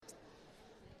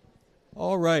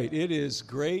All right, it is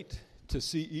great to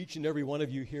see each and every one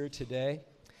of you here today.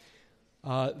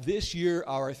 This year,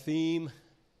 our theme,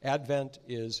 Advent,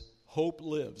 is Hope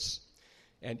Lives.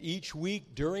 And each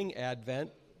week during Advent,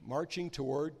 marching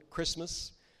toward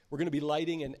Christmas, we're going to be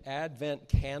lighting an Advent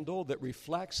candle that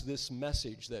reflects this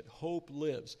message that hope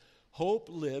lives. Hope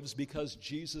lives because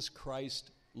Jesus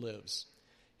Christ lives.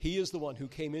 He is the one who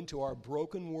came into our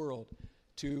broken world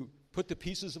to put the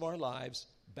pieces of our lives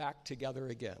back together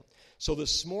again. So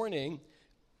this morning,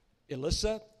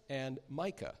 Alyssa and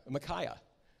Micaiah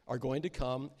are going to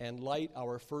come and light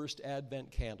our first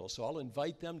Advent candle. So I'll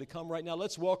invite them to come right now.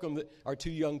 Let's welcome our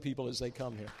two young people as they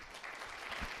come here.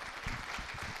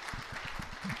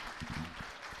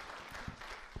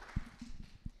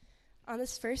 On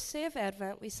this first day of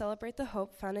Advent, we celebrate the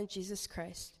hope found in Jesus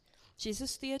Christ.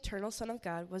 Jesus, the eternal Son of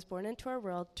God, was born into our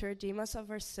world to redeem us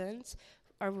of our sins,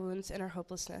 our wounds, and our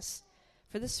hopelessness.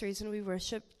 For this reason, we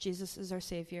worship Jesus as our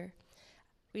Savior.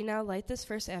 We now light this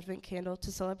first Advent candle to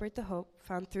celebrate the hope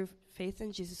found through faith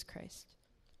in Jesus Christ.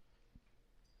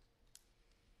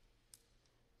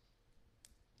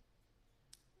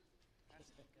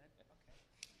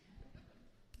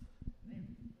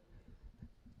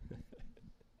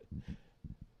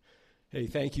 Hey,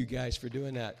 thank you guys for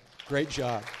doing that. Great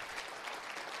job.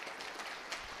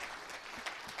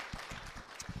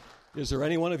 Is there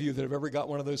any one of you that have ever got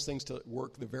one of those things to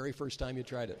work the very first time you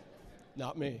tried it?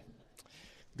 Not me.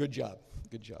 Good job.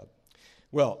 Good job.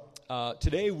 Well,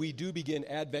 today we do begin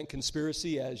Advent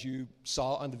Conspiracy. As you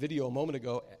saw on the video a moment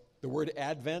ago, the word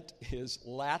Advent is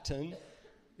Latin.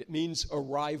 It means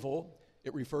arrival.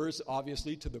 It refers,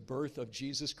 obviously, to the birth of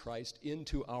Jesus Christ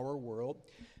into our world.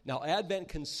 Now, Advent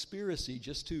Conspiracy,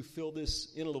 just to fill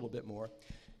this in a little bit more,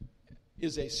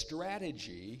 is a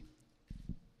strategy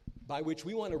by which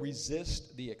we want to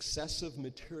resist the excessive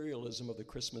materialism of the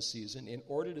Christmas season in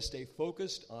order to stay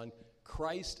focused on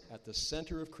Christ at the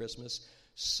center of Christmas,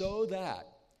 so that,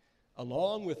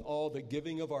 along with all the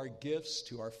giving of our gifts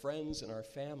to our friends and our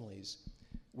families,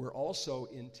 we're also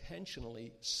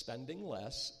intentionally spending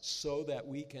less so that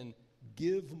we can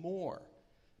give more.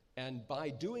 And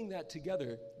by doing that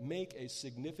together, make a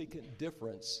significant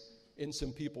difference in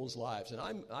some people's lives. And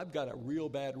I've got a real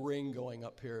bad ring going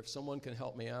up here. If someone can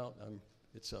help me out,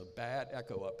 it's a bad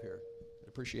echo up here. I'd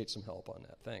appreciate some help on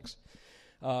that. Thanks.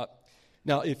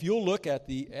 Now, if you'll look at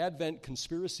the Advent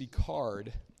Conspiracy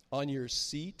card on your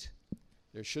seat,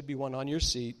 there should be one on your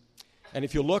seat. And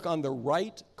if you look on the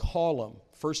right column,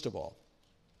 first of all,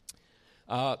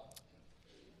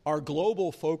 our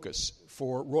global focus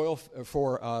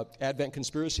for Advent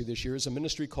Conspiracy this year is a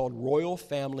ministry called Royal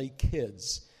Family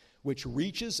Kids, which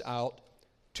reaches out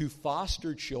to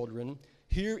foster children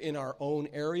here in our own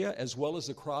area as well as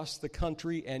across the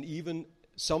country and even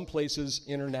some places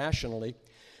internationally.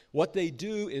 What they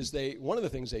do is one of the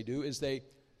things they do is they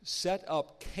set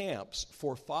up camps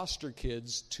for foster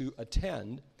kids to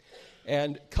attend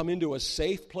and come into a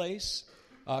safe place,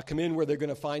 come in where they're going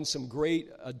to find some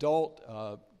great adult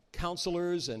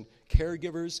counselors and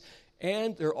caregivers,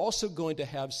 and they're also going to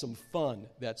have some fun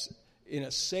that's in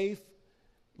a safe,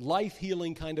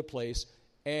 life-healing kind of place,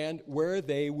 and where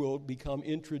they will become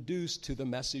introduced to the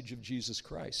message of Jesus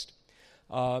Christ.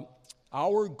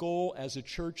 Our goal as a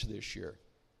church this year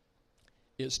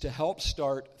is to help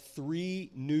start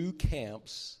 3 new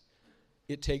camps.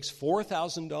 It takes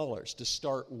 $4,000 to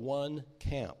start one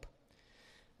camp.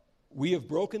 We have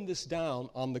broken this down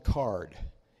on the card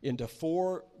into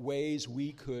 4 ways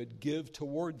we could give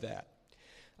toward that.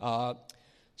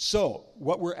 So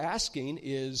what we're asking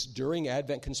is during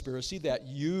Advent Conspiracy that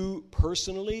you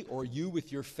personally or you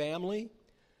with your family,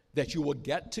 that you will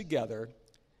get together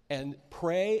and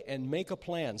pray and make a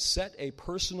plan, set a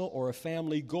personal or a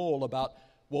family goal about,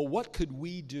 well, what could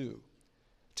we do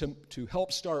to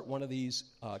help start one of these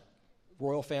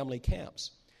Royal Family camps?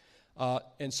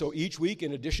 And so each week,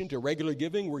 in addition to regular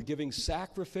giving, we're giving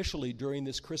sacrificially during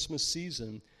this Christmas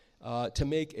season to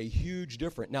make a huge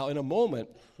difference. Now, in a moment,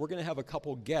 we're going to have a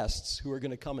couple guests who are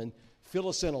going to come and fill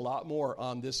us in a lot more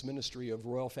on this ministry of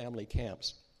Royal Family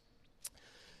Camps.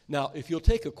 Now, if you'll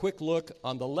take a quick look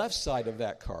on the left side of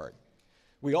that card,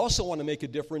 we also want to make a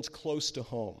difference close to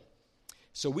home.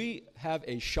 So we have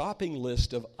a shopping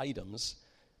list of items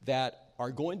that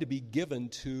are going to be given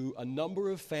to a number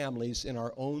of families in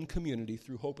our own community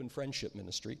through Hope and Friendship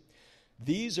Ministry.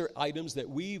 These are items that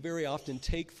we very often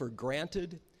take for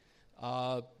granted,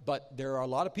 but there are a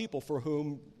lot of people for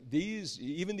whom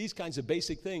even these kinds of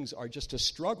basic things are just a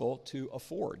struggle to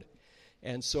afford.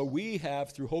 And so we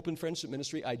have, through Hope and Friendship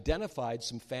Ministry, identified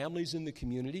some families in the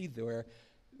community where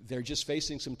they're just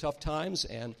facing some tough times,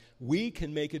 and we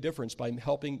can make a difference by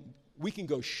helping. We can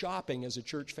go shopping as a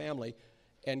church family,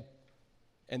 and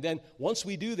then once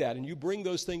we do that and you bring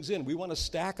those things in, we want to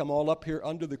stack them all up here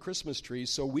under the Christmas tree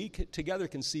so we together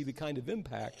can see the kind of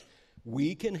impact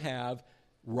we can have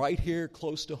right here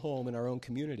close to home in our own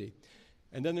community.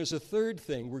 And then there's a third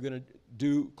thing we're going to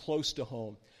do close to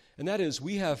home, and that is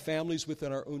we have families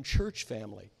within our own church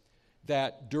family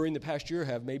that during the past year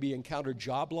have maybe encountered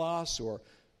job loss or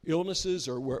illnesses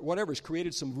or whatever has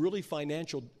created some really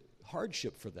financial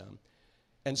hardship for them.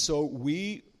 And so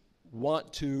we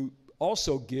want to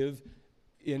also give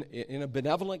in a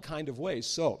benevolent kind of way.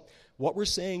 So what we're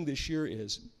saying this year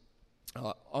is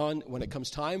when it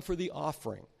comes time for the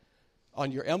offering,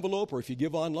 on your envelope or if you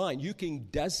give online, you can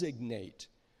designate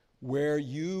where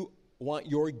you want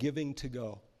your giving to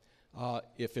go.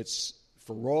 If it's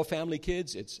for Royal Family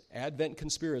Kids, it's Advent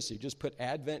Conspiracy. Just put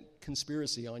Advent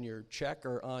Conspiracy on your check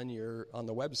or on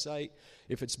the website.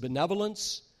 If it's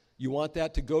benevolence, you want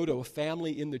that to go to a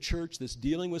family in the church that's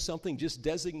dealing with something, just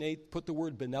put the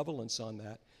word benevolence on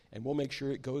that, and we'll make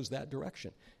sure it goes that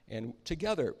direction. And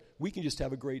together, we can just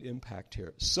have a great impact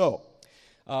here. So,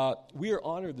 we are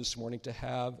honored this morning to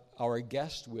have our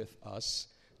guest with us,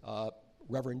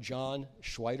 Reverend John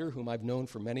Schweiter, whom I've known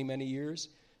for many, many years.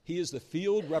 He is the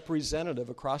field representative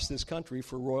across this country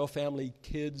for Royal Family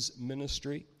Kids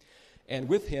Ministry. And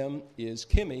with him is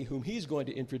Kimmy, whom he's going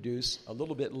to introduce a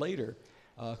little bit later,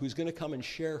 who's going to come and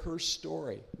share her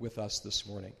story with us this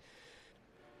morning.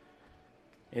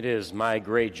 It is my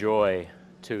great joy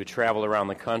to travel around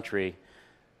the country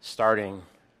starting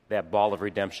that ball of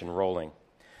redemption rolling.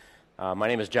 My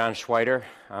name is John Schweiter.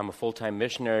 I'm a full-time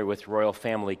missionary with Royal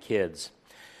Family Kids.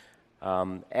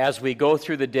 As we go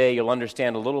through the day, you'll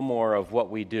understand a little more of what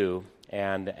we do,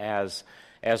 and as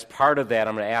part of that,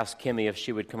 I'm going to ask Kimmy if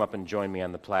she would come up and join me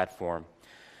on the platform.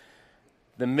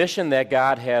 The mission that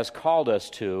God has called us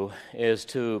to is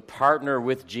to partner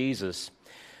with Jesus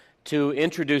to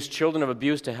introduce children of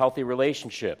abuse to healthy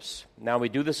relationships. Now, we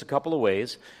do this a couple of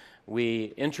ways.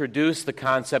 We introduce the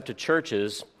concept to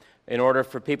churches in order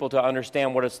for people to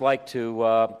understand what it's like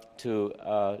to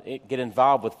get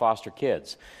involved with foster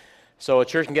kids. So a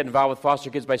church can get involved with foster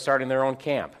kids by starting their own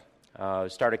camp.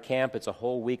 Start a camp, it's a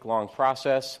whole week-long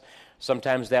process.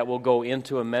 Sometimes that will go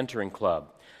into a mentoring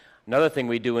club. Another thing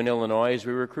we do in Illinois is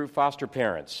we recruit foster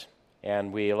parents,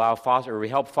 and we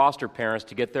help foster parents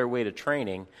to get their way to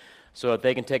training so that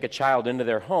they can take a child into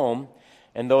their home,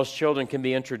 and those children can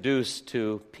be introduced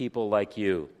to people like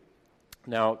you.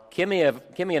 Now,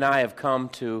 Kimmy and I have come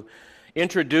to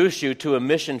introduce you to a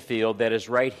mission field that is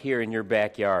right here in your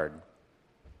backyard.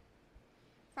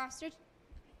 Foster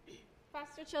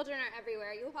children are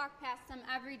everywhere. You walk past them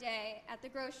every day at the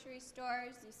grocery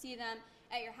stores. You see them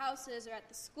at your houses or at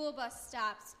the school bus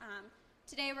stops.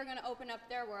 Today we're going to open up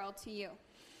their world to you.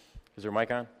 Is there a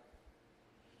mic on?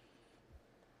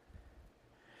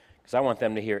 Because I want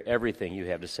them to hear everything you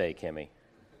have to say, Kimmy.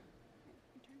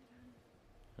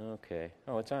 Okay.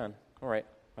 Oh, it's on. All right.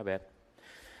 My bad.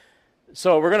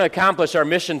 So we're going to accomplish our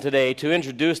mission today to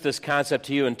introduce this concept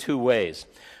to you in two ways.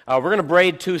 We're going to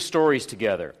braid two stories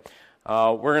together.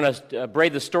 We're going to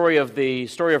braid the story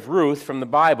of Ruth from the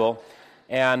Bible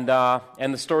and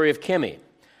the story of Kimmy.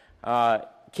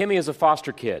 Kimmy is a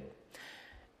foster kid.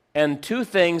 And two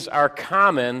things are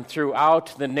common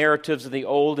throughout the narratives of the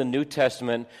Old and New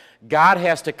Testament. God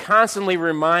has to constantly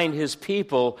remind his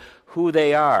people who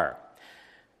they are.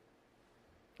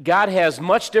 God has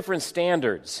much different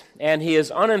standards, and he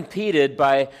is unimpeded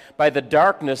by the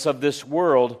darkness of this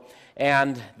world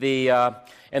and the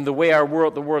way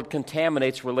the world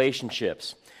contaminates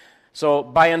relationships. So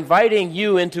by inviting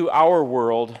you into our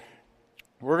world,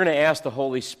 we're going to ask the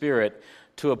Holy Spirit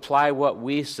to apply what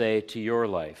we say to your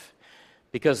life.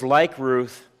 Because like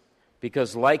Ruth,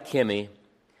 because like Kimmy,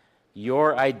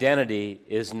 your identity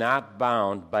is not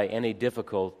bound by any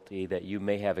difficulty that you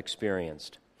may have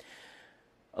experienced.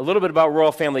 A little bit about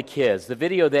Royal Family Kids. The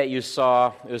video that you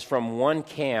saw is from one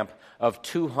camp of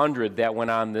 200 that went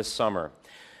on this summer.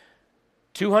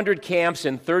 200 camps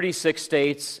in 36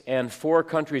 states and 4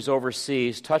 countries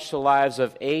overseas touched the lives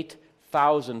of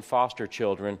 8,000 foster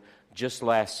children just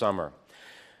last summer.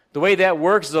 The way that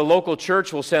works is a local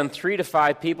church will send 3 to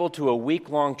 5 people to a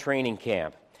week-long training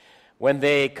camp. When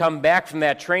they come back from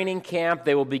that training camp,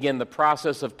 they will begin the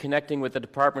process of connecting with the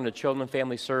Department of Children and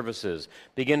Family Services,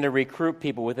 begin to recruit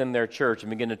people within their church,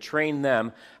 and begin to train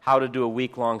them how to do a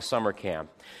week-long summer camp.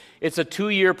 It's a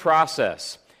 2-year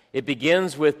process. It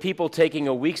begins with people taking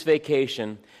a week's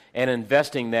vacation and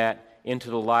investing that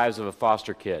into the lives of a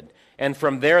foster kid. And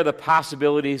from there, the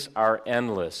possibilities are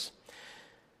endless.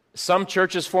 Some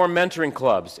churches form mentoring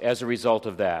clubs as a result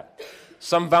of that.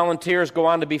 Some volunteers go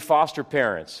on to be foster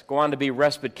parents, go on to be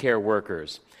respite care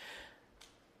workers.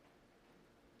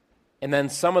 And then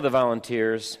some of the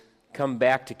volunteers come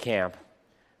back to camp.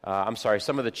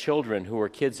 Some of the children who were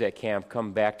kids at camp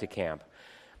come back to camp.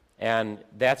 And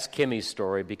that's Kimmy's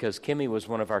story, because Kimmy was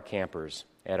one of our campers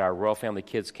at our Royal Family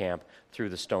Kids Camp through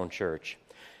the Stone Church.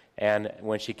 And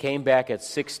when she came back at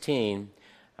 16,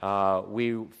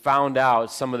 we found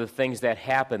out some of the things that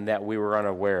happened that we were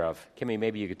unaware of. Kimmy,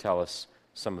 maybe you could tell us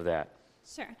some of that.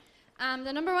 Sure.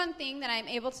 The number one thing that I'm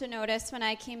able to notice when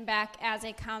I came back as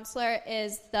a counselor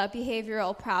is the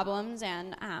behavioral problems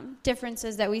and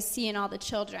differences that we see in all the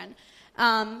children.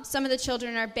 Some of the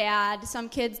children are bad. Some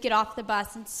kids get off the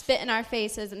bus and spit in our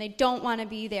faces, and they don't want to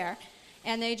be there,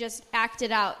 and they just act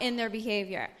it out in their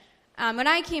behavior. When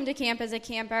I came to camp as a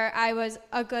camper, I was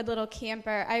a good little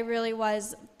camper. I really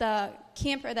was the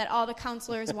camper that all the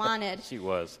counselors wanted. She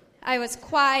was. I was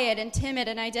quiet and timid,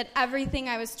 and I did everything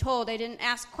I was told. I didn't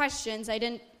ask questions. I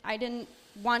didn't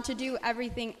want to do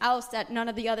everything else that none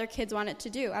of the other kids wanted to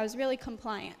do. I was really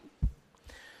compliant.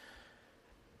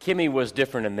 Kimmy was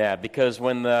different in that, because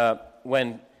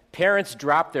when parents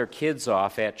drop their kids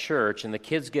off at church and the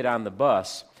kids get on the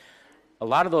bus, a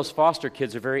lot of those foster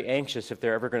kids are very anxious if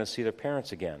they're ever going to see their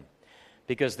parents again,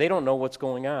 because they don't know what's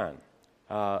going on.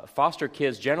 Foster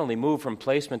kids generally move from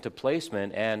placement to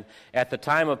placement, and at the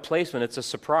time of placement, it's a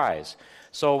surprise.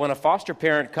 So when a foster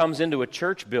parent comes into a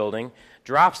church building,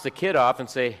 drops the kid off and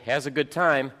say, has a good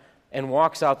time, and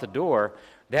walks out the door,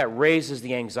 that raises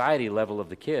the anxiety level of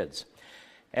the kids.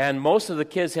 And most of the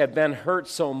kids have been hurt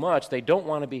so much, they don't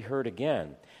want to be hurt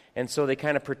again. And so they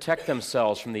kind of protect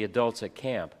themselves from the adults at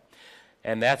camp.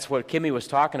 And that's what Kimmy was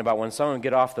talking about. When someone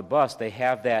get off the bus, they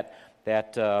have that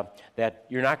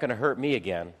you're not going to hurt me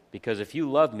again, because if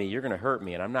you love me, you're going to hurt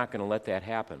me, and I'm not going to let that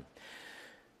happen.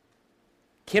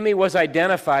 Kimmy was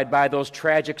identified by those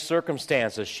tragic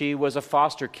circumstances. She was a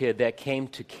foster kid that came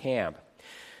to camp.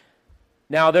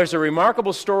 Now, there's a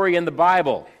remarkable story in the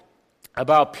Bible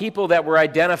about people that were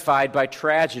identified by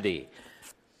tragedy,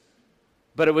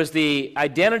 but it was the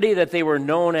identity that they were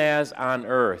known as on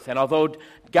earth. And although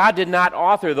God did not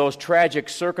author those tragic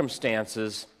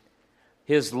circumstances,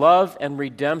 His love and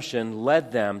redemption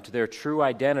led them to their true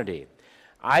identity.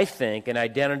 I think an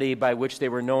identity by which they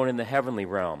were known in the heavenly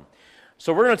realm.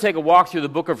 So we're going to take a walk through the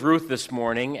book of Ruth this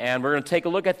morning, and we're going to take a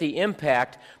look at the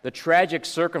impact the tragic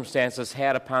circumstances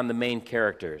had upon the main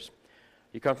characters.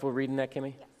 You comfortable reading that,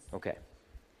 Kimmy? Yes. Okay.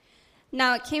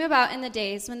 Now it came about in the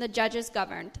days when the judges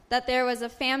governed, that there was a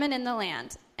famine in the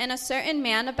land. And a certain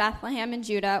man of Bethlehem in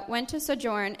Judah went to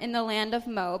sojourn in the land of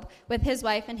Moab with his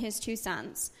wife and his 2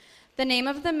 sons. The name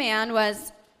of the man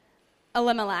was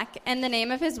Elimelech, and the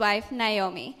name of his wife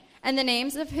Naomi. And the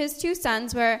names of his 2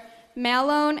 sons were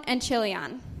Mahlon and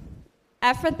Chilion,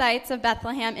 Ephrathites of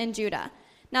Bethlehem in Judah.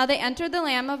 Now they entered the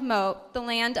land of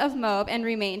Moab, and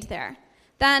remained there.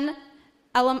 Then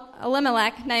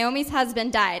Elimelech, Naomi's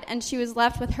husband, died, and she was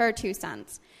left with her 2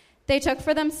 sons. They took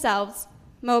for themselves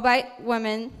Moabite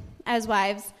women as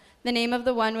wives. The name of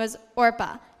the one was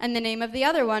Orpah, and the name of the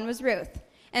other one was Ruth.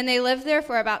 And they lived there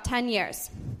for about 10 years.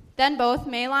 Then both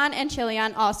Mahlon and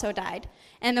Chilion also died,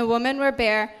 and the woman were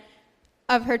bare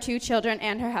of her 2 children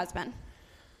and her husband.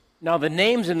 Now, the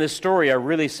names in this story are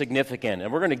really significant,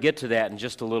 and we're going to get to that in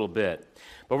just a little bit.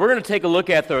 But we're going to take a look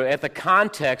at the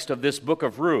context of this book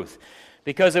of Ruth,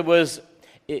 because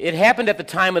it happened at the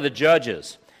time of the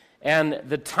Judges. And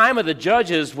the time of the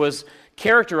Judges was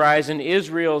characterized in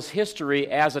Israel's history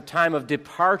as a time of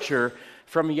departure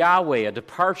from Yahweh, a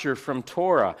departure from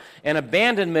Torah, an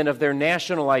abandonment of their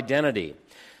national identity.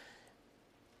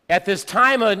 At this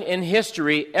time in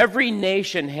history, every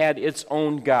nation had its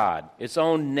own God, its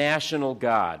own national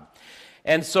God.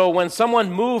 And so when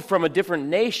someone moved from a different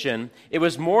nation, it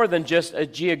was more than just a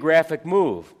geographic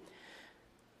move.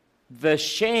 The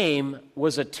shame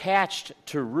was attached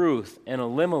to Ruth and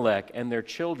Elimelech and their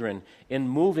children in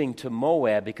moving to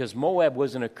Moab, because Moab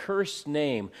was an accursed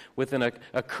name with an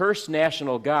accursed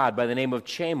national god by the name of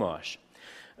Chemosh.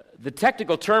 The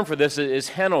technical term for this is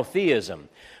henotheism,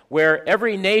 where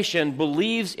every nation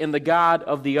believes in the god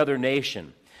of the other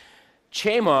nation.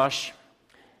 Chemosh,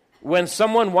 when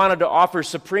someone wanted to offer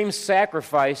supreme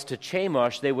sacrifice to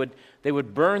Chemosh, they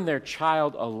would burn their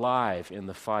child alive in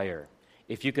the fire,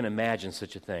 if you can imagine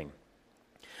such a thing.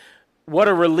 What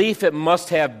a relief it must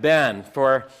have been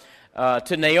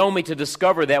to Naomi to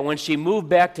discover that when she moved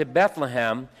back to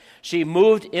Bethlehem, she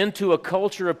moved into a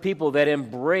culture of people that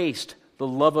embraced the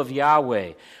love of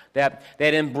Yahweh, that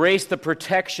embraced the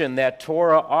protection that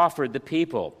Torah offered the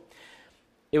people.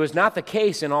 It was not the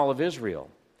case in all of Israel.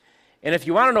 And if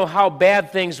you want to know how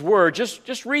bad things were,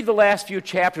 just read the last few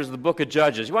chapters of the book of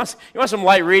Judges. You want some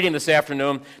light reading this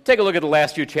afternoon? Take a look at the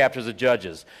last few chapters of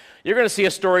Judges. You're going to see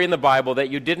a story in the Bible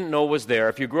that you didn't know was there.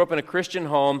 If you grew up in a Christian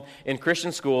home, in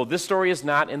Christian school, this story is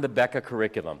not in the Becca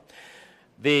curriculum.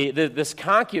 This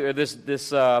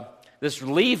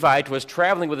Levite was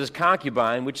traveling with his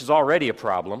concubine, which is already a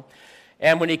problem.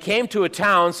 And when he came to a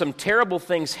town, some terrible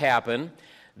things happened.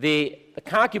 The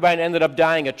concubine ended up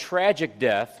dying a tragic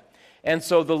death. And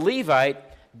so the Levite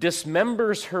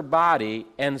dismembers her body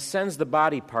and sends the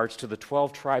body parts to the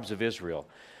 12 tribes of Israel.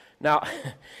 Now,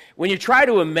 when you try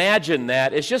to imagine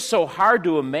that, it's just so hard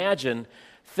to imagine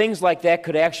things like that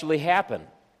could actually happen.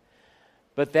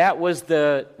 But that was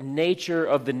the nature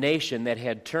of the nation that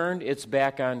had turned its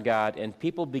back on God, and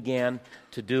people began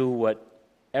to do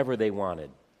whatever they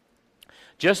wanted.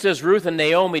 Just as Ruth and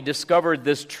Naomi discovered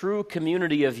this true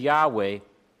community of Yahweh,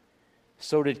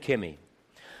 so did Kimmy.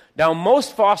 Now,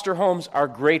 most foster homes are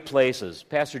great places.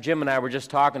 Pastor Jim and I were just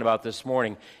talking about this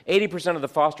morning. 80% of the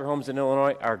foster homes in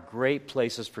Illinois are great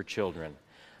places for children.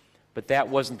 But that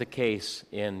wasn't the case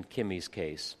in Kimmy's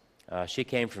case. She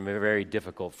came from a very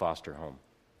difficult foster home.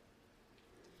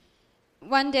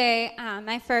 One day,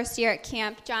 my first year at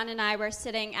camp, John and I were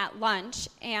sitting at lunch,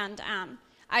 and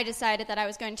I decided that I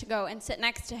was going to go and sit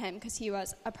next to him because he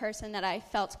was a person that I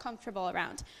felt comfortable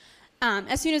around.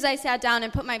 As soon as I sat down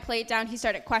and put my plate down, he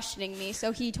started questioning me,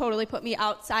 so he totally put me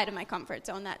outside of my comfort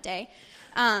zone that day.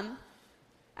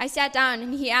 I sat down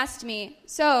and he asked me,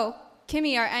 "So,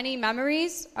 Kimmy, are any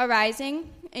memories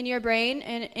arising in your brain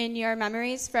and in your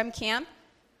memories from camp?"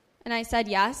 And I said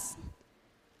yes.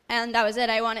 And that was it.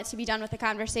 I wanted to be done with the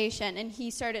conversation. And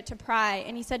he started to pry.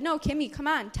 And he said, "No, Kimmy, come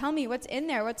on. Tell me what's in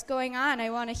there. What's going on?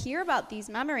 I want to hear about these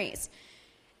memories."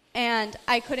 And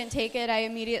I couldn't take it. I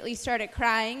immediately started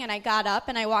crying. And I got up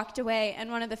and I walked away. And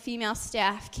one of the female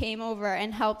staff came over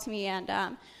and helped me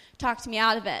and talked me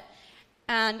out of it.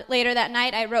 And later that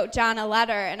night, I wrote John a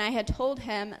letter. And I had told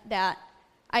him that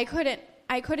I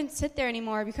couldn't sit there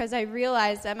anymore because I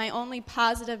realized that my only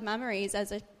positive memories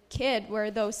as a kid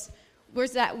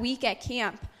was that week at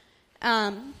camp.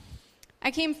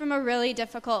 I came from a really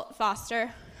difficult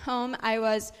foster home. I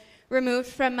was removed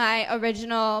from my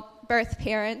original birth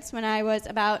parents when I was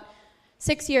about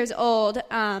 6 years old.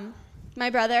 My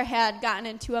brother had gotten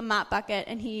into a mop bucket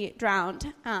and he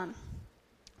drowned.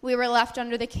 We were left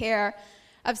under the care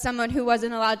of someone who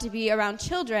wasn't allowed to be around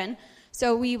children,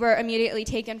 so we were immediately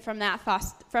taken from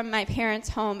my parents'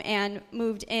 home and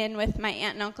moved in with my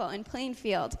aunt and uncle in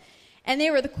Plainfield. And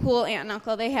they were the cool aunt and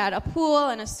uncle. They had a pool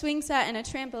and a swing set and a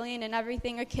trampoline and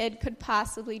everything a kid could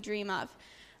possibly dream of.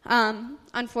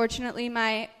 Unfortunately,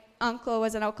 my uncle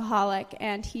was an alcoholic,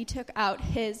 and he took out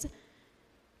his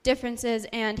differences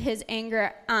and his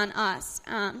anger on us.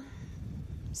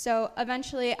 So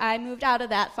eventually I moved out of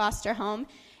that foster home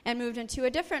and moved into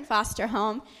a different foster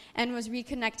home and was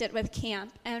reconnected with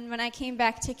camp. And when I came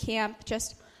back to camp,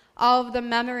 just all of the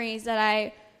memories that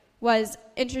I was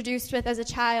introduced with as a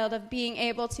child of being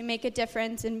able to make a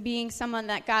difference and being someone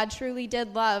that God truly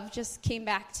did love just came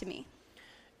back to me.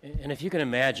 And if you can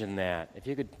imagine that, if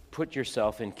you could put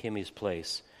yourself in Kimmy's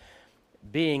place,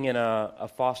 being in a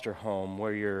foster home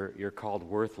where you're called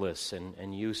worthless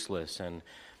and useless,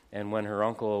 and when her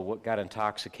uncle got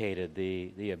intoxicated,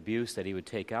 the abuse that he would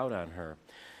take out on her.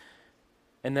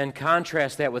 And then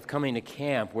contrast that with coming to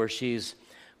camp where she's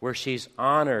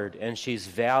honored and she's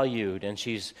valued and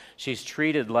she's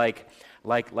treated like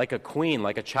a queen,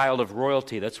 like a child of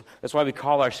royalty. That's why we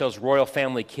call ourselves Royal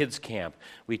Family Kids Camp.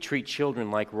 We treat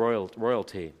children like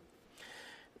royalty.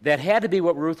 That had to be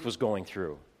what Ruth was going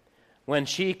through when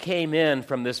she came in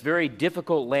from this very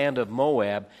difficult land of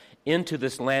Moab into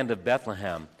this land of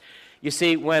Bethlehem. You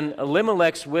see, when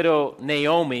Elimelech's widow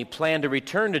Naomi planned to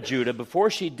return to Judah,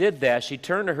 before she did that, she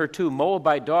turned to her two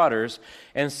Moabite daughters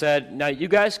and said, "Now you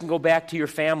guys can go back to your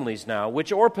families now,"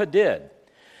 which Orpah did.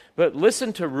 But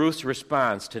listen to Ruth's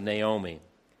response to Naomi.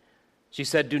 She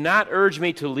said, "Do not urge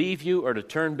me to leave you or to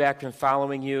turn back from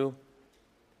following you,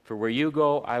 for where you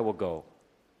go, I will go.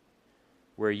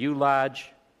 Where you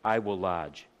lodge, I will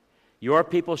lodge. Your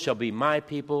people shall be my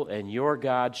people, and your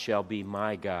God shall be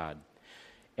my God."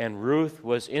 And Ruth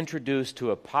was introduced to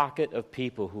a pocket of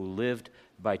people who lived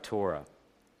by Torah.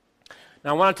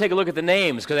 Now I want to take a look at the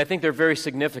names because I think they're very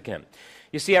significant.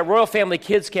 You see, at Royal Family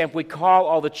Kids Camp, we call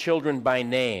all the children by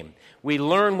name. We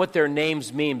learn what their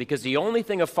names mean because the only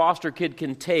thing a foster kid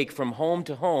can take from home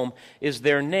to home is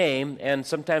their name and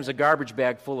sometimes a garbage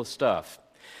bag full of stuff.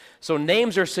 So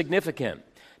names are significant.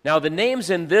 Now the names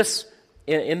in this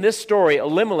story,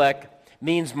 Elimelech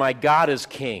means "my God is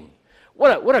king."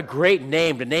 What a great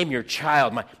name to name your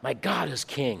child. My God is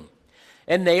king.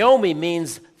 And Naomi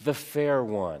means the fair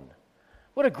one.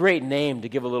 What a great name to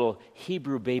give a little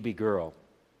Hebrew baby girl.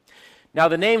 Now,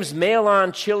 the names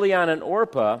Mahlon, Chilion, and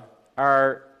Orpah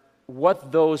are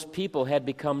what those people had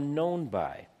become known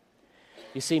by.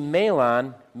 You see,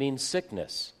 Mahlon means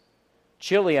sickness.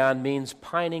 Chilion means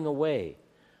pining away.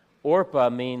 Orpah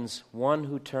means one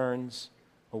who turns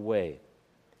away.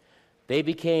 They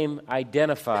became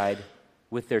identified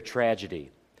with their tragedy.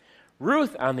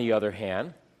 Ruth, on the other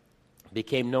hand,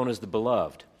 became known as the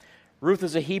beloved. Ruth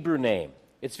is a Hebrew name.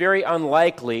 It's very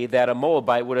unlikely that a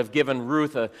Moabite would have given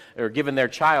Ruth or given their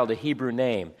child a Hebrew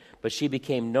name, but she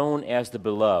became known as the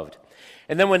beloved.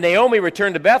 And then when Naomi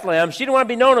returned to Bethlehem, she didn't want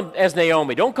to be known as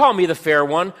Naomi. Don't call me the fair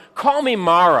one. Call me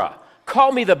Mara.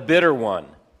 Call me the bitter one.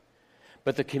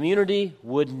 But the community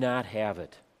would not have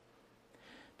it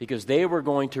because they were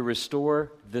going to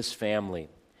restore this family.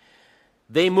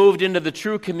 They moved into the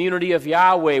true community of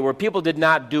Yahweh where people did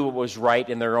not do what was right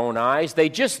in their own eyes. They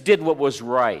just did what was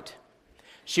right.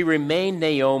 She remained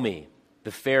Naomi,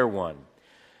 the fair one.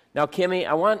 Now, Kimmy,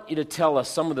 I want you to tell us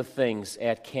some of the things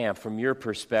at camp from your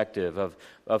perspective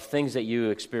of things that you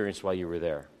experienced while you were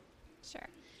there. Sure.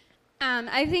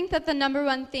 I think that the number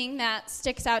one thing that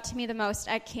sticks out to me the most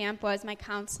at camp was my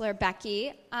counselor,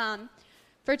 Becky.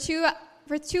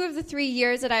 For two of the 3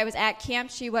 years that I was at camp,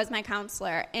 she was my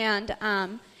counselor. And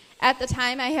at the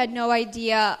time, I had no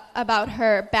idea about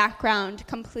her background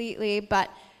completely, but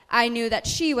I knew that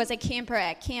she was a camper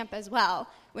at camp as well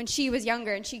when she was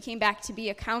younger, and she came back to be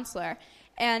a counselor.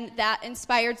 And that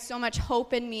inspired so much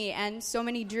hope in me and so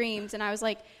many dreams. And I was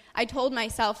like, I told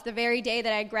myself the very day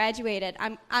that I graduated,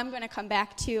 I'm going to come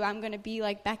back too. I'm going to be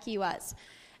like Becky was.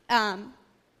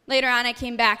 Later on, I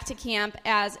came back to camp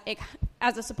as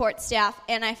a support staff,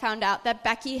 and I found out that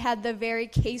Becky had the very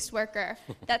caseworker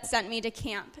that sent me to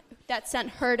camp, that sent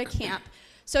her to camp.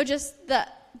 So just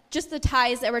the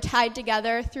ties that were tied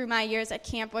together through my years at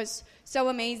camp was so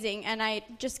amazing, and I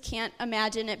just can't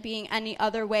imagine it being any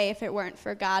other way if it weren't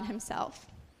for God himself.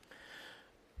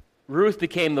 Ruth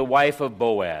became the wife of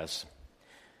Boaz,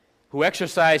 who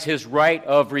exercised his right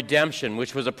of redemption,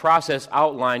 which was a process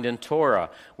outlined in Torah,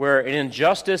 where an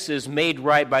injustice is made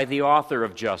right by the author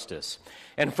of justice.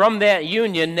 And from that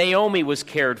union, Naomi was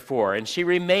cared for, and she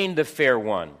remained the fair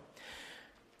one.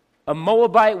 A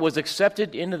Moabite was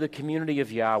accepted into the community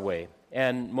of Yahweh,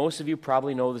 and most of you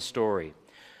probably know the story.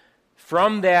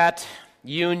 From that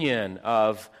union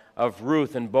of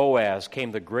Ruth and Boaz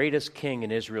came the greatest king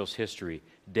in Israel's history,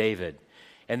 David.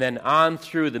 And then on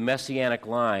through the Messianic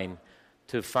line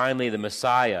to finally the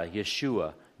Messiah,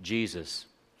 Yeshua, Jesus.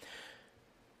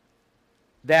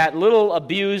 That little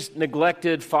abused,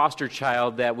 neglected foster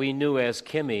child that we knew as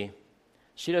Kimmy,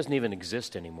 she doesn't even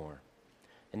exist anymore.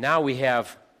 And now we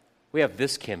have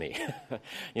this Kimmy.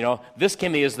 This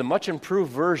Kimmy is the much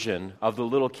improved version of the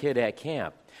little kid at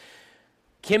camp.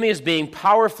 Kimmy is being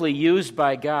powerfully used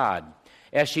by God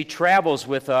as she travels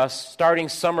with us, starting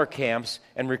summer camps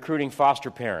and recruiting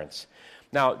foster parents.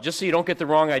 Now, just so you don't get the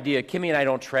wrong idea, Kimmy and I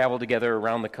don't travel together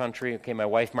around the country. Okay, my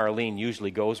wife Marlene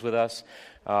usually goes with us,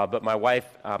 but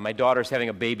my daughter's having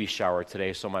a baby shower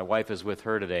today, so my wife is with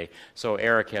her today. So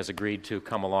Eric has agreed to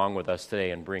come along with us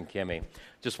today and bring Kimmy.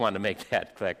 Just wanted to make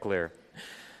that clear.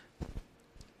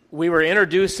 We were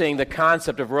introducing the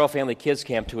concept of Royal Family Kids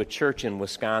Camp to a church in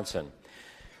Wisconsin.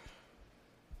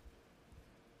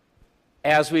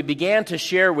 As we began to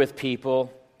share with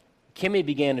people, Kimmy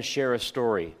began to share a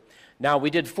story. Now,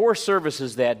 we did 4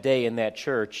 services that day in that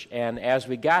church, and as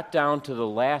we got down to the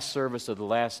last service of the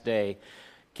last day,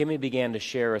 Kimmy began to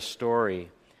share a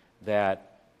story that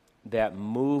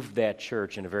moved that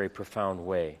church in a very profound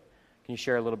way. Can you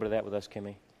share a little bit of that with us,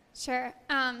 Kimmy? Sure.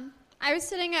 I was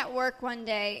sitting at work one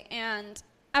day, and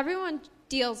everyone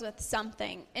deals with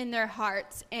something in their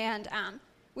hearts, and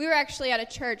we were actually at a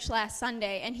church last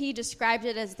Sunday, and he described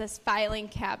it as this filing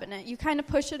cabinet. You kind of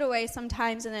push it away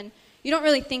sometimes, and then you don't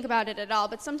really think about it at all,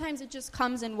 but sometimes it just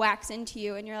comes and whacks into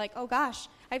you, and you're like, oh gosh,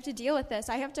 I have to deal with this.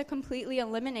 I have to completely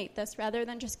eliminate this rather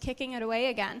than just kicking it away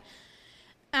again.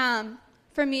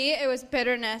 For me, it was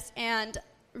bitterness and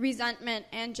resentment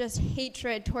and just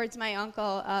hatred towards my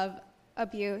uncle of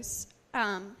abuse.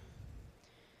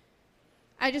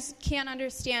 I just can't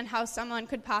understand how someone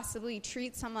could possibly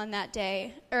treat someone that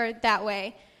day or that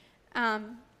way.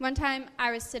 One time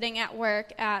I was sitting at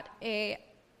work at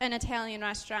an Italian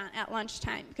restaurant at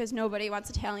lunchtime because nobody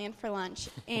wants Italian for lunch,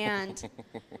 and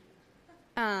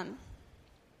I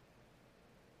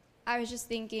was just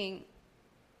thinking,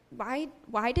 why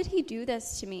did he do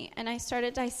this to me? And I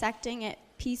started dissecting it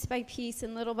piece by piece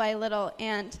and little by little,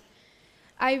 and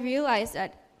I realized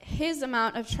that his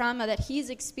amount of trauma that he's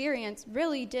experienced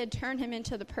really did turn him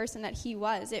into the person that he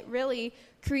was. It really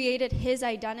created his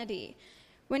identity.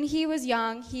 When he was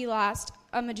young, he lost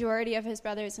a majority of his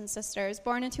brothers and sisters.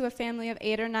 Born into a family of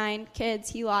 8 or 9 kids,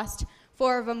 he lost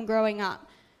 4 of them growing up.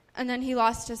 And then he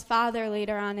lost his father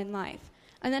later on in life.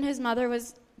 And then his mother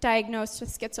was diagnosed with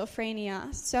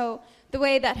schizophrenia. So the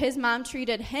way that his mom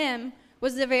treated him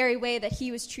was the very way that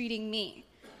he was treating me.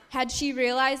 Had she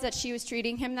realized that she was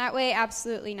treating him that way?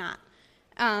 Absolutely not.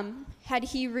 Had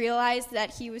he realized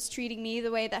that he was treating me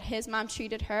the way that his mom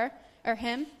treated her or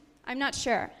him? I'm not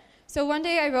sure. So one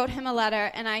day I wrote him a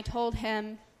letter, and I told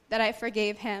him that I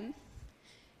forgave him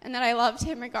and that I loved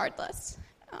him regardless.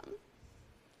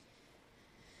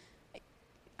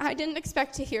 I didn't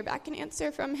expect to hear back an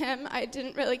answer from him. I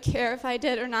didn't really care if I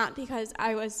did or not, because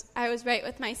I was right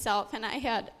with myself, and I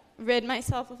had rid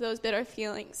myself of those bitter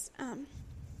feelings.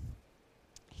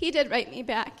 He did write me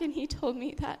back, and he told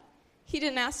me that he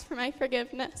didn't ask for my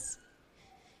forgiveness.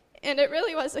 And it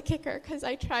really was a kicker, because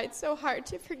I tried so hard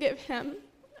to forgive him.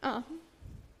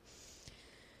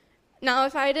 Now,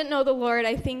 if I didn't know the Lord,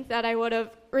 I think that I would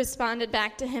have responded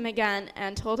back to him again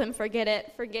and told him, forget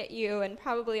it, forget you, and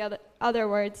probably other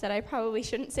words that I probably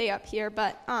shouldn't say up here.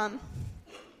 But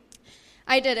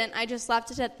I didn't. I just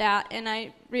left it at that, and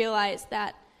I realized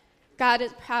that God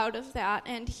is proud of that,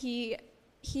 and He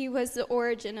was the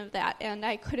origin of that, and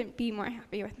I couldn't be more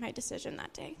happy with my decision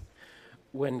that day.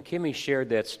 When Kimmy shared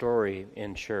that story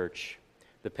in church,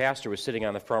 the pastor was sitting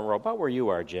on the front row, about where you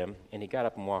are, Jim, and he got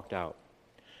up and walked out.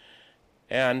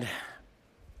 And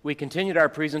we continued our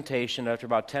presentation. After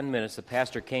about 10 minutes, the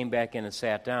pastor came back in and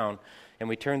sat down, and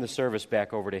we turned the service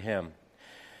back over to him.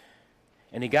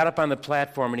 And he got up on the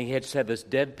platform, and he just had this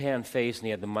deadpan face, and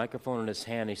he had the microphone in his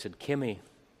hand. He said, Kimmy,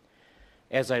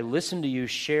 as I listened to you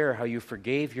share how you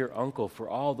forgave your uncle for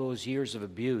all those years of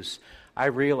abuse, I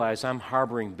realize I'm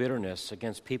harboring bitterness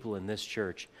against people in this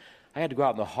church. I had to go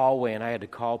out in the hallway and I had to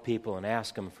call people and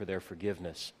ask them for their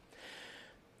forgiveness.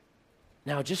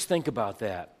 Now just think about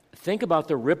that. Think about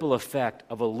the ripple effect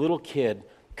of a little kid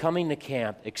coming to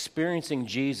camp, experiencing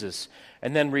Jesus,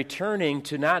 and then returning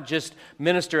to not just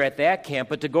minister at that camp,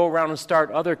 but to go around and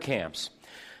start other camps.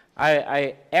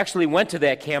 I actually went to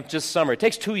that camp this summer. It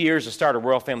takes 2 years to start a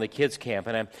Royal Family Kids camp,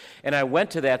 and I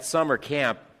went to that summer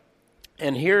camp,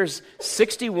 and here's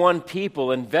 61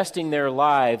 people investing their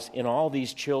lives in all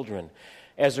these children.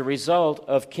 As a result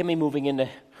of Kimmy moving into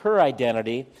her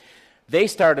identity, they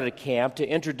started a camp to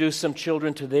introduce some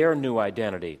children to their new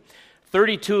identity.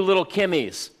 32 little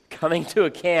Kimmys coming to a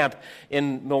camp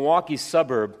in Milwaukee's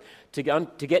suburb to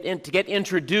get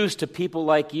introduced to people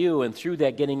like you, and through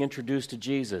that getting introduced to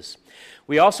Jesus.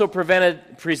 We also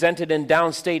presented in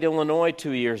downstate Illinois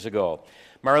 2 years ago.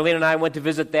 Marlene and I went to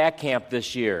visit that camp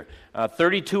this year.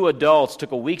 32 adults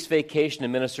took a week's vacation to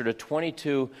minister to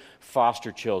 22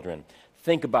 foster children.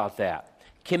 Think about that.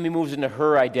 Kimmy moves into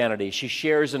her identity. She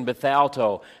shares in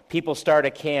Bethalto. People start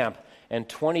a camp, and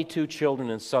 22 children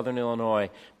in southern Illinois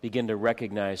begin to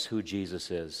recognize who Jesus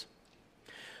is.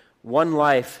 One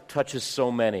life touches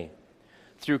so many.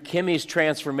 Through Kimmy's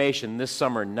transformation this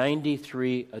summer,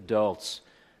 93 adults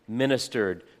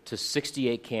ministered to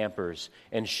 68 campers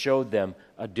and showed them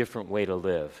a different way to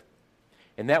live.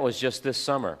 And that was just this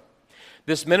summer.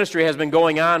 This ministry has been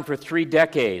going on for 3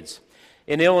 decades.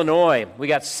 In Illinois, we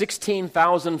got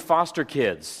 16,000 foster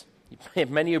kids.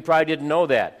 Many of you probably didn't know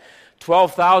that.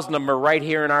 12,000 of them are right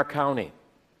here in our county.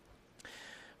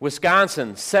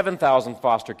 Wisconsin, 7,000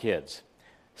 foster kids.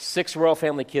 6 Royal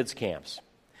Family Kids camps.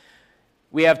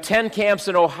 We have 10 camps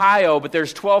in Ohio, but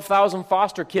there's 12,000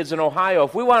 foster kids in Ohio.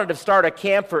 If we wanted to start a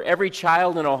camp for every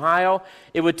child in Ohio,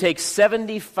 it would take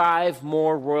 75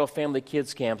 more Royal Family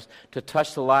Kids camps to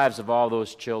touch the lives of all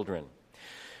those children.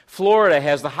 Florida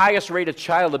has the highest rate of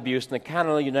child abuse in the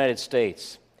continental United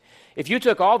States. If you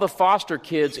took all the foster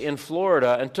kids in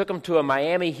Florida and took them to a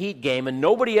Miami Heat game and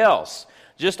nobody else,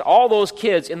 just all those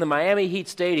kids in the Miami Heat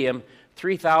stadium,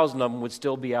 3,000 of them would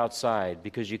still be outside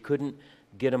because you couldn't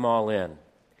get them all in.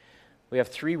 We have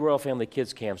 3 Royal Family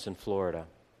Kids camps in Florida.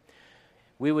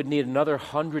 We would need another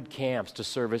 100 camps to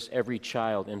service every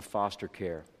child in foster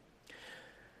care.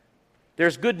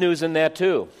 There's good news in that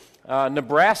too.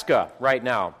 Nebraska right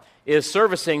now is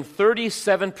servicing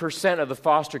 37% of the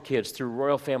foster kids through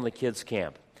Royal Family Kids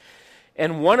Camp.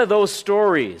 And one of those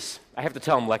stories, I have to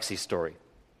tell them Lexi's story.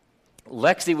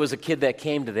 Lexi was a kid that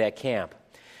came to that camp.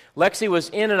 Lexi was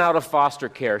in and out of foster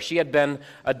care. She had been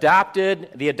adopted,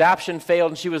 the adoption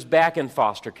failed, and she was back in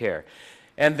foster care.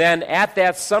 And then at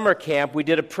that summer camp, we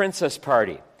did a princess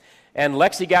party. And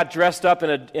Lexi got dressed up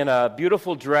in a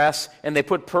beautiful dress, and they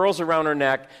put pearls around her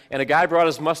neck, and a guy brought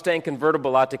his Mustang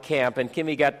convertible out to camp, and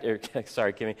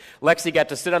Lexi got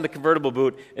to sit on the convertible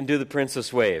boot and do the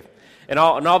princess wave. And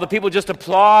all the people just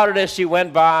applauded as she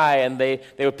went by, and they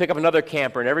would pick up another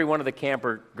camper, and every one of the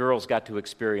camper girls got to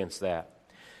experience that.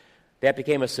 That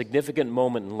became a significant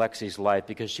moment in Lexi's life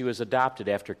because she was adopted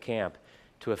after camp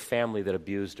to a family that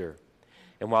abused her.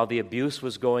 And while the abuse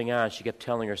was going on, she kept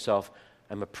telling herself,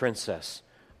 I'm a princess.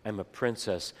 I'm a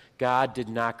princess. God did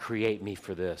not create me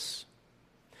for this.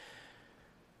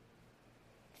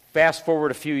 Fast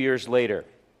forward a few years later.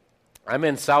 I'm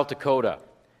in South Dakota,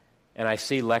 and I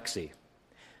see Lexi.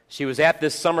 She was at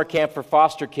this summer camp for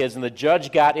foster kids, and the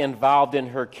judge got involved in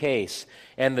her case.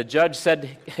 And the judge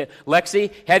said,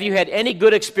 Lexi, have you had any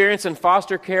good experience in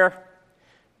foster care?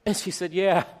 And she said,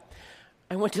 yeah,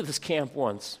 I went to this camp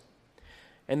once.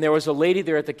 And there was a lady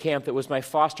there at the camp that was my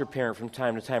foster parent from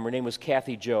time to time. Her name was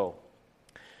Kathy Jo.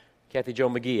 Kathy Jo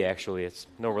McGee, actually. It's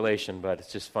no relation, but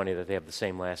it's just funny that they have the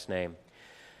same last name.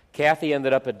 Kathy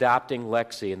ended up adopting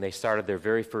Lexi, and they started their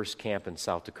very first camp in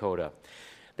South Dakota.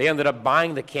 They ended up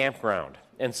buying the campground.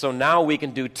 And so now we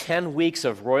can do 10 weeks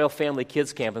of Royal Family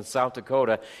Kids Camp in South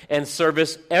Dakota and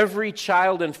service every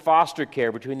child in foster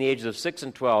care between the ages of 6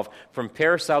 and 12 from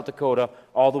Paris, South Dakota,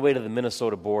 all the way to the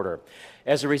Minnesota border.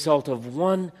 As a result of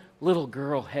one little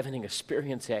girl having an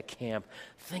experience at camp.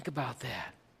 Think about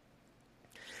that.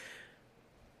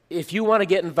 If you want to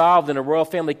get involved in a Royal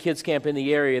Family Kids Camp in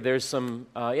the area, there's some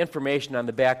information on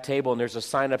the back table, and there's a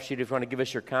sign-up sheet if you want to give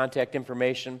us your contact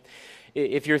information.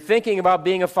 If you're thinking about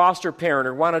being a foster parent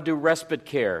or want to do respite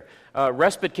care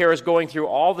is going through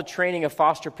all the training a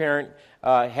foster parent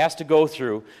has to go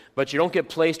through, but you don't get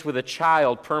placed with a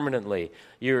child permanently.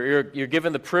 You're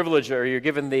given the privilege or you're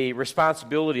given the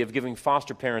responsibility of giving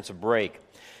foster parents a break.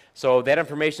 So that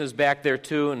information is back there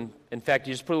too, and in fact,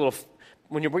 you just put a little,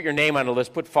 when you put your name on the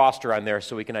list, put foster on there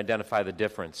so we can identify the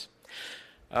difference.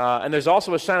 And there's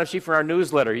also a sign-up sheet for our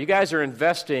newsletter. You guys are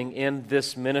investing in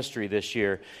this ministry this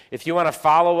year. If you want to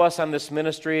follow us on this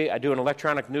ministry, I do an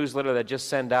electronic newsletter that I just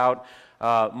send out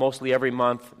mostly every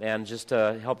month, and just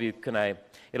to help you,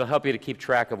 it'll help you to keep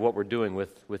track of what we're doing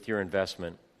with your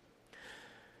investment.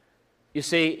 You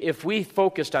see, if we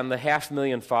focused on the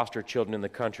 500,000 foster children in the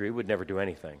country, we would never do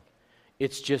anything.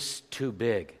 It's just too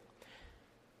big.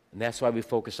 And that's why we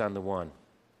focus on the one.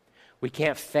 We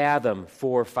can't fathom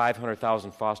 400,000 or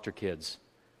 500,000 foster kids.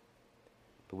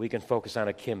 But we can focus on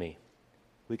a Kimmy.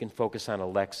 We can focus on a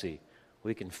Lexi.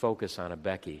 We can focus on a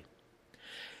Becky.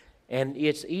 And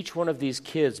it's each one of these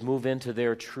kids move into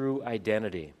their true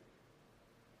identity.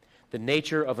 The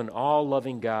nature of an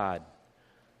all-loving God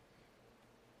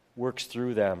works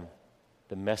through them,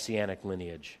 the messianic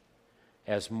lineage,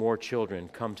 as more children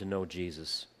come to know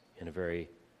Jesus in a very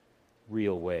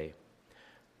real way.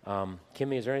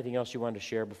 Kimmy, is there anything else you wanted to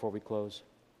share before we close?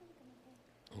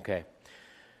 Okay.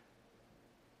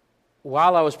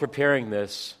 While I was preparing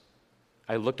this,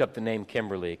 I looked up the name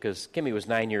Kimberly, because Kimmy was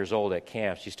 9 years old at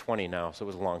camp. She's 20 now, so it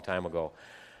was a long time ago.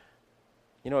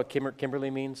 You know what Kimberly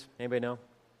means? Anybody know?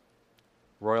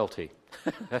 Royalty.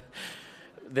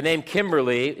 The name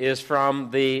Kimberly is from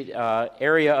the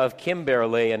area of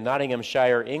Kimberley in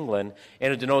Nottinghamshire, England,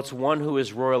 and it denotes one who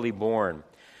is royally born.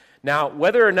 Now,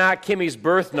 whether or not Kimmy's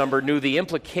birth number knew the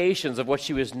implications of what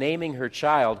she was naming her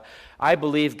child, I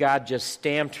believe God just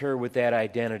stamped her with that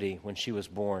identity when she was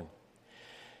born.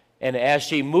 And as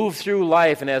she moved through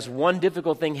life, and as one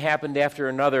difficult thing happened after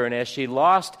another, and as she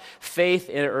lost faith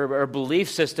in her belief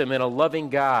system in a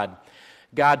loving God,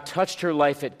 God touched her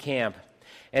life at camp.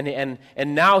 And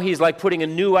now He's like putting a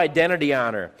new identity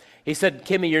on her. He said,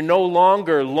 Kimmy, you're no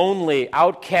longer lonely,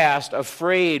 outcast,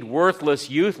 afraid, worthless,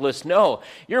 youthless. No,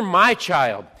 you're my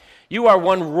child. You are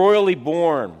one royally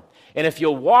born. And if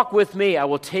you'll walk with me, I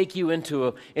will take you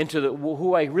into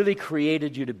who I really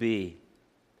created you to be.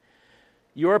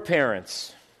 Your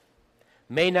parents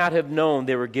may not have known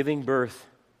they were giving birth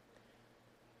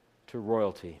to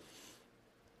royalty.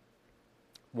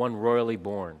 One royally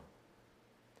born.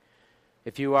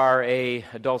 If you are an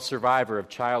adult survivor of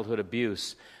childhood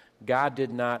abuse, God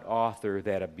did not author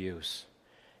that abuse.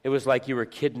 It was like you were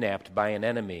kidnapped by an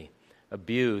enemy,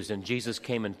 abused, and Jesus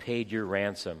came and paid your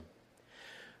ransom.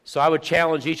 So I would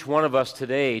challenge each one of us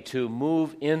today to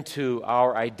move into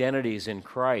our identities in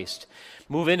Christ.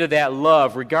 Move into that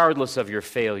love regardless of your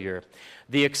failure.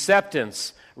 The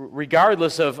acceptance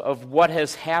regardless of what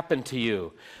has happened to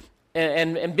you.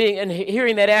 And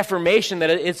hearing that affirmation that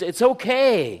it's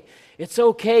okay. It's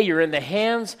okay. You're in the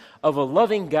hands of a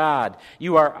loving God.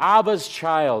 You are Abba's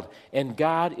child, and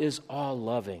God is all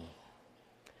loving.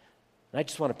 And I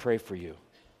just want to pray for you.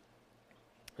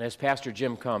 And as Pastor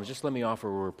Jim comes, just let me offer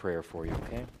a word of prayer for you,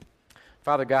 okay?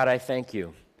 Father God, I thank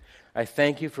you. I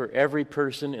thank you for every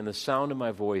person in the sound of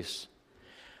my voice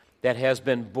that has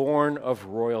been born of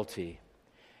royalty.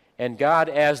 And God,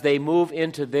 as they move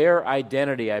into their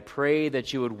identity, I pray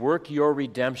that you would work your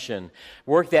redemption,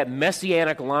 work that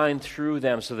messianic line through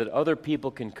them so that other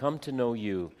people can come to know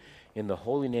you. In the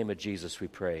holy name of Jesus we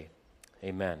pray.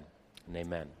 Amen and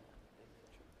amen.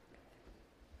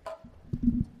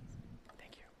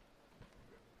 Thank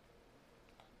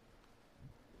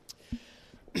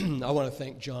you. I want to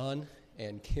thank John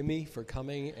and Kimmy for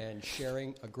coming and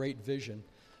sharing a great vision.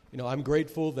 You know, I'm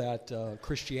grateful that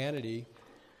Christianity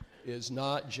is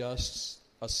not just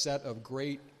a set of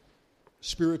great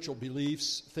spiritual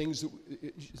beliefs, things,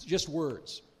 just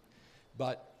words,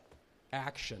 but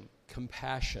action,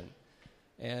 compassion.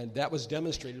 And that was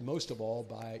demonstrated most of all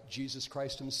by Jesus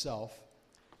Christ himself,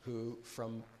 who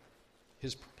from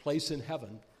his place in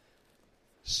heaven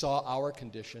saw our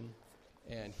condition,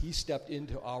 and he stepped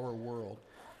into our world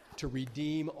to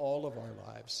redeem all of our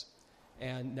lives.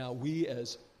 And now we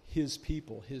as his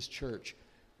people, his church,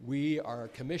 we are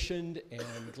commissioned,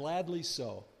 and gladly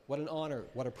so. What an honor,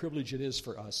 what a privilege it is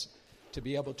for us to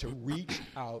be able to reach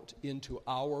out into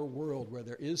our world where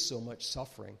there is so much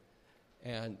suffering.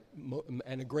 And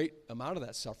a great amount of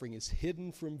that suffering is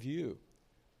hidden from view,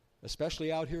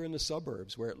 especially out here in the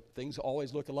suburbs where things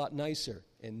always look a lot nicer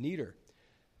and neater.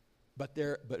 But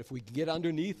if we get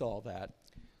underneath all that,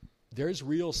 there's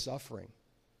real suffering,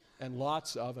 and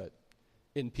lots of it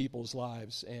in people's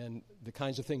lives, and the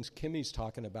kinds of things Kimmy's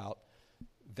talking about,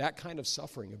 that kind of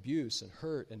suffering, abuse and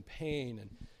hurt and pain, and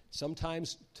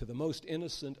sometimes to the most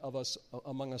innocent of us,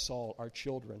 among us all, our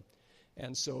children.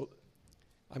 And so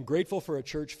I'm grateful for a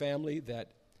church family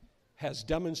that has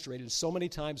demonstrated so many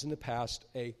times in the past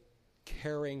a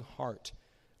caring heart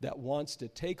that wants to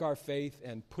take our faith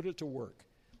and put it to work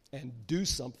and do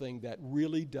something that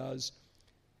really does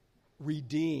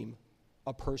redeem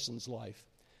a person's life.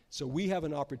 So we have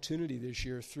an opportunity this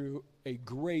year through a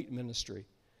great ministry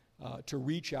to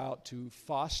reach out to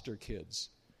foster kids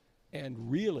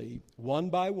and really, one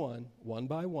by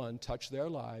one, touch their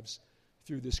lives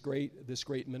through this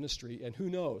great ministry. And who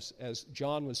knows, as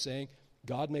John was saying,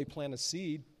 God may plant a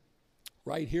seed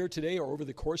right here today or over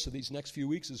the course of these next few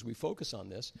weeks as we focus on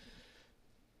this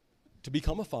to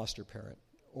become a foster parent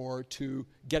or to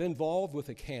get involved with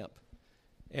a camp.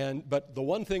 But the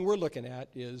one thing we're looking at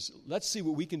is let's see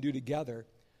what we can do together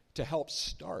to help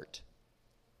start.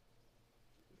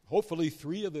 Hopefully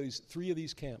three of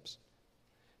these camps,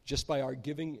 just by our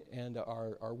giving and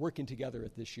our working together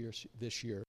at this year.